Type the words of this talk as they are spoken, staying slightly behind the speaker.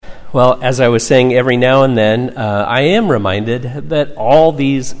Well, as I was saying, every now and then, I am reminded that all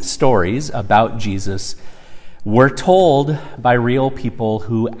these stories about Jesus were told by real people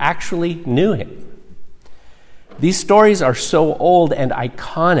who actually knew him. These stories are so old and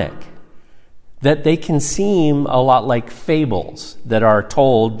iconic that they can seem a lot like fables that are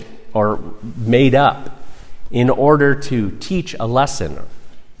told or made up in order to teach a lesson.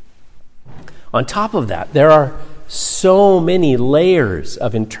 On top of that, there are so many layers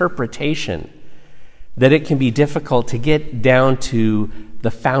of interpretation that it can be difficult to get down to the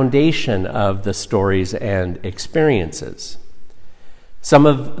foundation of the stories and experiences. Some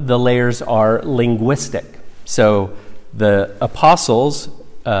of the layers are linguistic. So the apostles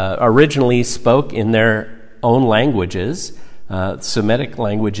originally spoke in their own languages, Semitic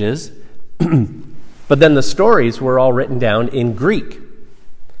languages, but then the stories were all written down in Greek.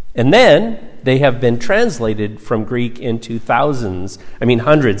 And then they have been translated from Greek into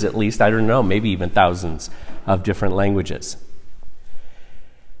hundreds at least, I don't know, maybe even thousands of different languages.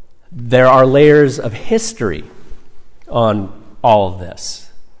 There are layers of history on all of this.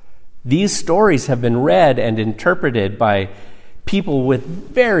 These stories have been read and interpreted by people with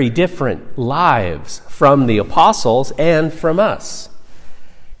very different lives from the apostles and from us.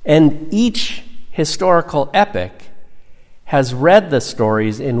 And each historical epic has read the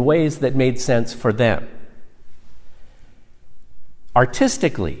stories in ways that made sense for them.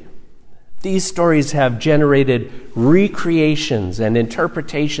 Artistically, these stories have generated recreations and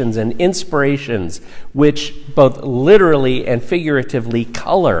interpretations and inspirations which both literally and figuratively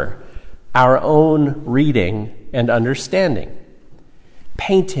color our own reading and understanding.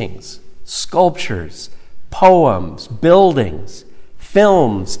 Paintings, sculptures, poems, buildings,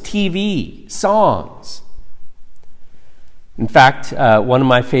 films, TV, songs. In fact, one of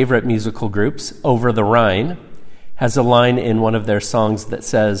my favorite musical groups, Over the Rhine, has a line in one of their songs that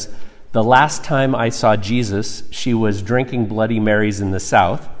says, "The last time I saw Jesus, she was drinking Bloody Marys in the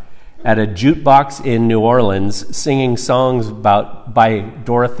South, at a jukebox in New Orleans, singing songs by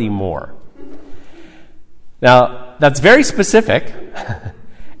Dorothy Moore." Now, that's very specific,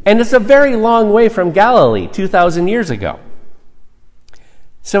 and it's a very long way from Galilee 2,000 years ago.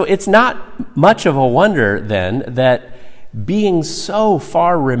 So it's not much of a wonder, then, that being so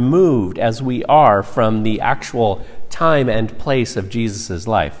far removed as we are from the actual time and place of Jesus'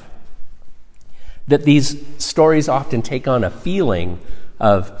 life, that these stories often take on a feeling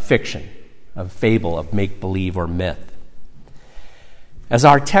of fiction, of fable, of make-believe or myth. As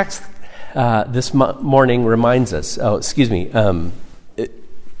our text this morning reminds us,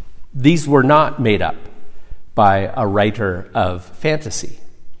 these were not made up by a writer of fantasy.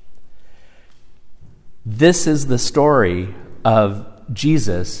 This is the story of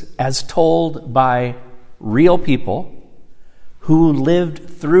Jesus as told by real people who lived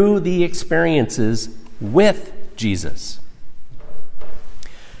through the experiences with Jesus.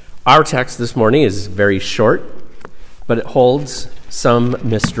 Our text this morning is very short, but it holds some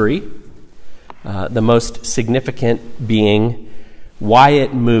mystery, the most significant being why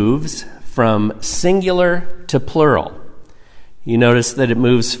it moves from singular to plural. You notice that it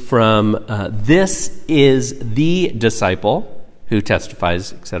moves from this is the disciple who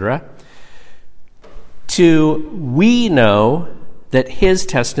testifies, etc., to we know that his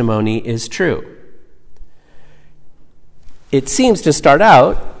testimony is true. It seems to start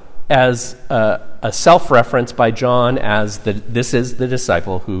out as a self-reference by John as this is the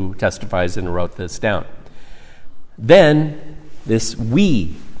disciple who testifies and wrote this down. Then this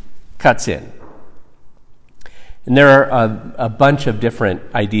we cuts in. And there are a bunch of different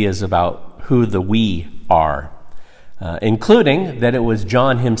ideas about who the we are, including that it was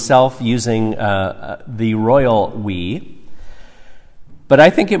John himself using the royal we. But I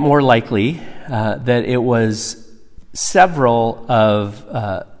think it more likely that it was several of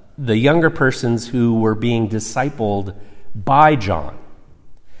the younger persons who were being discipled by John.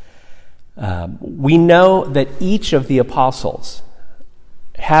 We know that each of the apostles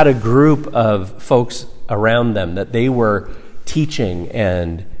had a group of folks around them that they were teaching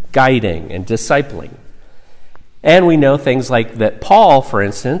and guiding and discipling. And we know things like that Paul, for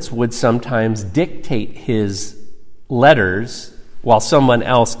instance, would sometimes dictate his letters while someone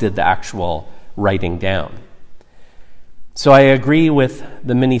else did the actual writing down. So I agree with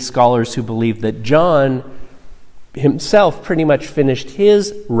the many scholars who believe that John himself pretty much finished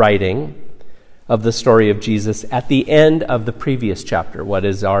his writing of the story of Jesus at the end of the previous chapter, what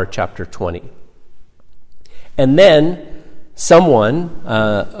is our chapter 20. And then someone,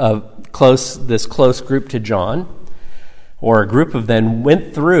 this close group to John, or a group of them,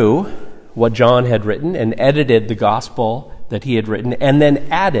 went through what John had written and edited the gospel that he had written, and then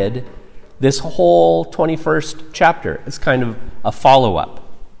added this whole 21st chapter as kind of a follow-up.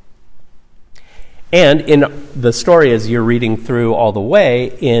 And in the story, as you're reading through all the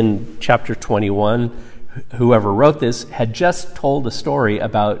way, in chapter 21, whoever wrote this had just told a story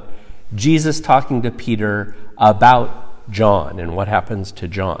about Jesus talking to Peter about John and what happens to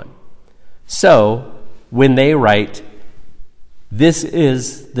John. So, when they write, "This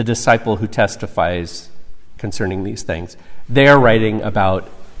is the disciple who testifies concerning these things," they're writing about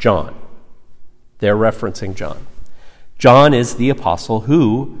John. They're referencing John. John is the apostle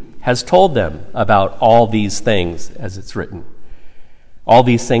who has told them about all these things, as it's written. All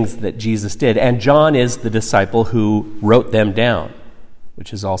these things that Jesus did. And John is the disciple who wrote them down,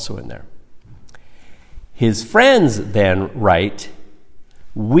 which is also in there. His friends then write,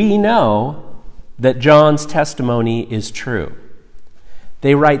 "We know that John's testimony is true."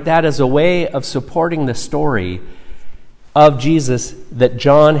 They write that as a way of supporting the story of Jesus that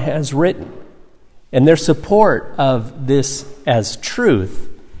John has written. And their support of this as truth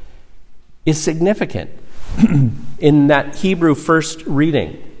is significant. In that Hebrew first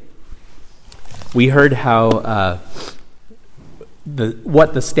reading, we heard how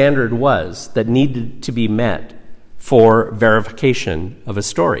what the standard was that needed to be met for verification of a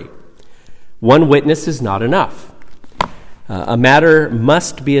story. One witness is not enough. A matter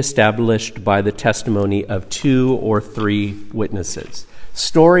must be established by the testimony of 2 or 3 witnesses.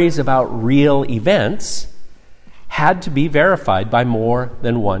 Stories about real events had to be verified by more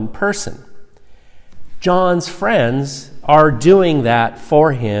than one person. John's friends are doing that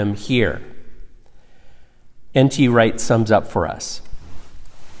for him here. N.T. Wright sums up for us.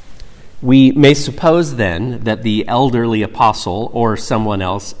 "We may suppose then that the elderly apostle or someone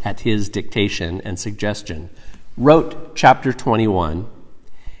else at his dictation and suggestion wrote chapter 21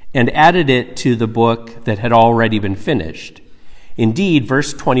 and added it to the book that had already been finished. Indeed,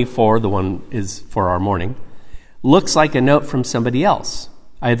 verse 24, the one is for our morning, looks like a note from somebody else,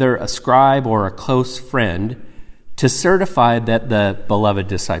 either a scribe or a close friend, to certify that the beloved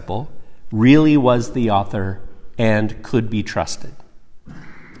disciple really was the author and could be trusted."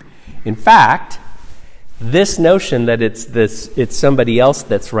 In fact, this notion that it's somebody else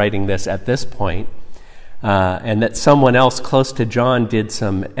that's writing this at this point, and that someone else close to John did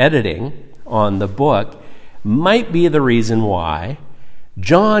some editing on the book, might be the reason why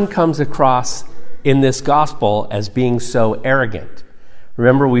John comes across in this gospel as being so arrogant.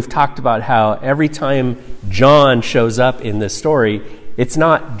 Remember, we've talked about how every time John shows up in this story, it's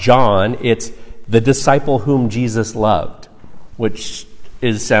not John, it's the disciple whom Jesus loved, which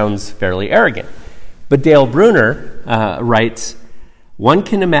sounds fairly arrogant. But Dale Bruner writes, "One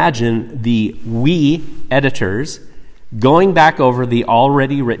can imagine the we editors going back over the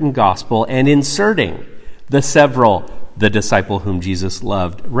already written gospel and inserting the several 'the disciple whom Jesus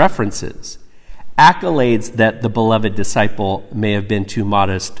loved' references, accolades that the beloved disciple may have been too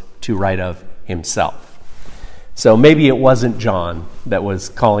modest to write of himself." So maybe it wasn't John that was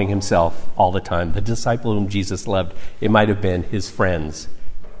calling himself all the time the disciple whom Jesus loved. It might have been his friends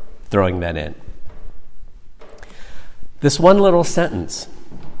throwing that in. This one little sentence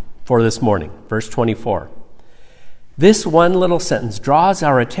for this morning, verse 24. This one little sentence draws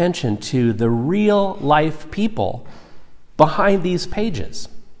our attention to the real life people behind these pages.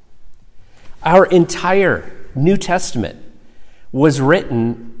 Our entire New Testament was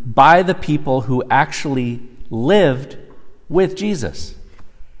written by the people who actually lived with Jesus,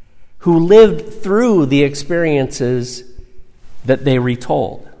 who lived through the experiences that they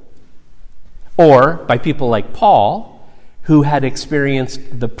retold, or by people like Paul, who had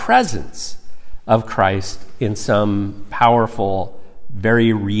experienced the presence of Christ in some powerful,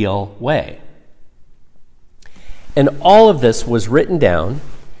 very real way. And all of this was written down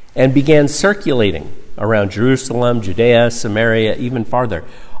and began circulating around Jerusalem, Judea, Samaria, even farther.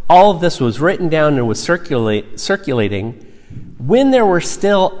 All of this was written down and was circulating when there were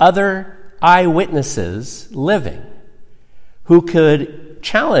still other eyewitnesses living who could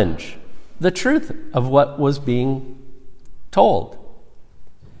challenge the truth of what was being told.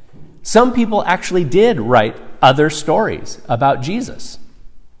 Some people actually did write other stories about Jesus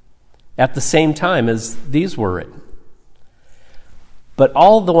at the same time as these were written. But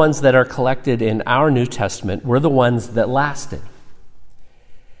all the ones that are collected in our New Testament were the ones that lasted.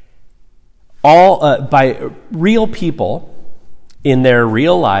 All by real people in their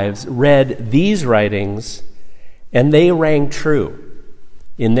real lives read these writings, and they rang true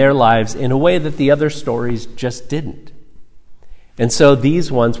in their lives in a way that the other stories just didn't. And so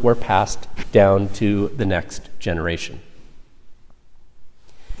these ones were passed down to the next generation.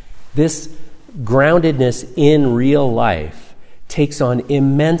 This groundedness in real life takes on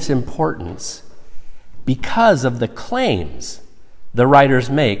immense importance because of the claims the writers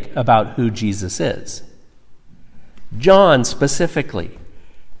make about who Jesus is. John specifically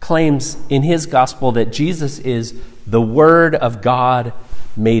claims in his gospel that Jesus is the Word of God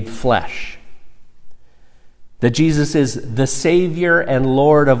made flesh, that Jesus is the Savior and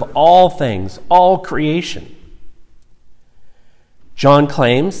Lord of all things, all creation. John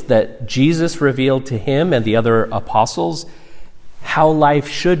claims that Jesus revealed to him and the other apostles how life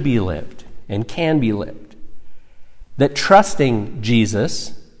should be lived and can be lived, that trusting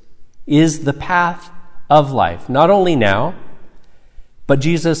Jesus is the path of life, not only now, but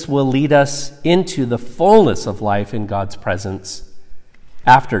Jesus will lead us into the fullness of life in God's presence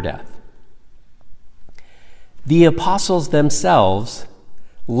after death. The apostles themselves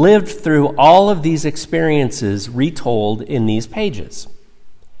lived through all of these experiences retold in these pages.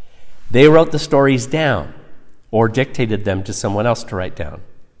 They wrote the stories down or dictated them to someone else to write down.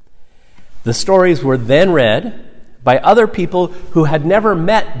 The stories were then read by other people who had never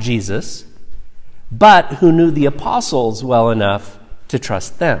met Jesus, but who knew the apostles well enough to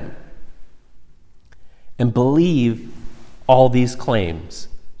trust them and believe all these claims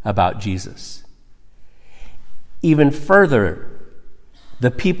about Jesus. Even further,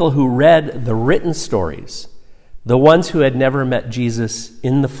 the people who read the written stories, the ones who had never met Jesus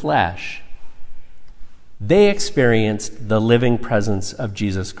in the flesh, they experienced the living presence of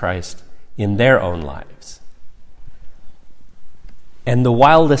Jesus Christ in their own lives. And the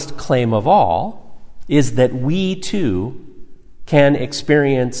wildest claim of all is that we too can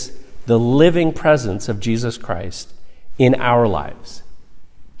experience the living presence of Jesus Christ in our lives,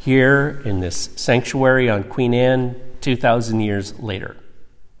 here in this sanctuary on Queen Anne 2,000 years later.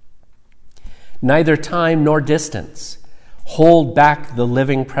 Neither time nor distance hold back the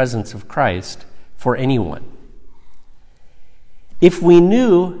living presence of Christ for anyone. If we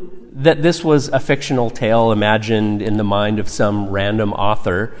knew that this was a fictional tale imagined in the mind of some random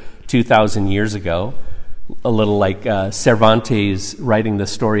author 2,000 years ago, a little like Cervantes writing the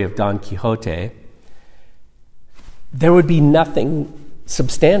story of Don Quixote, there would be nothing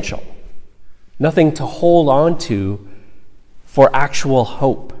substantial, nothing to hold on to for actual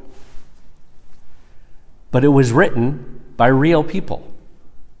hope. But it was written by real people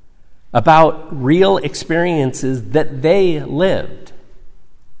about real experiences that they lived.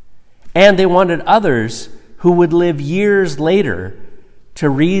 And they wanted others who would live years later to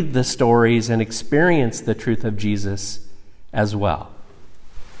read the stories and experience the truth of Jesus as well.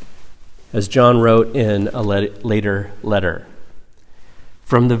 As John wrote in a later letter,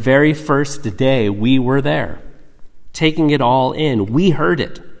 "From the very first day we were there, taking it all in. We heard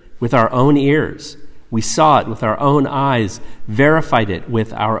it with our own ears. We saw it with our own eyes, verified it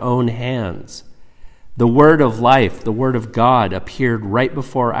with our own hands. The word of life, the word of God, appeared right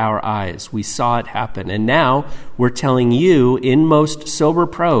before our eyes. We saw it happen. And now we're telling you in most sober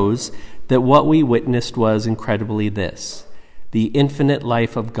prose that what we witnessed was incredibly this: the infinite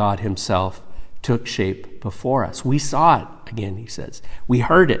life of God himself took shape before us. We saw it," again he says. "We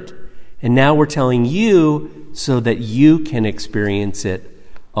heard it. And now we're telling you so that you can experience it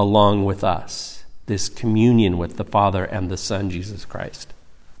along with us, this communion with the Father and the Son, Jesus Christ."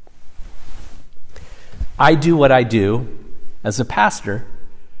 I do what I do as a pastor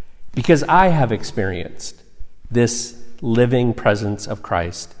because I have experienced this living presence of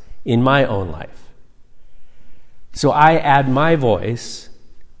Christ in my own life. So I add my voice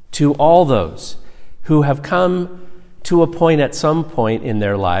to all those who have come to a point at some point in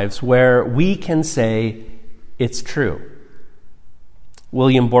their lives where we can say it's true.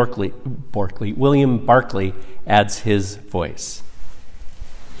 William Barclay adds his voice.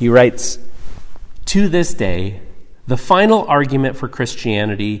 He writes, "To this day, the final argument for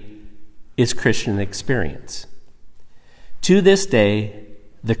Christianity is Christian experience. To this day,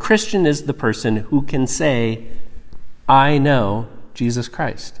 the Christian is the person who can say, 'I know Jesus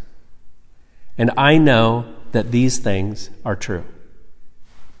Christ, and I know that these things are true.'"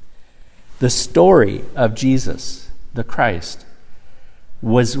 The story of Jesus, the Christ,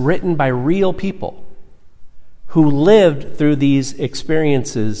 was written by real people who lived through these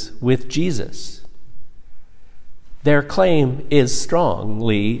experiences with Jesus. Their claim is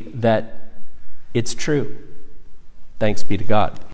strongly that it's true. Thanks be to God.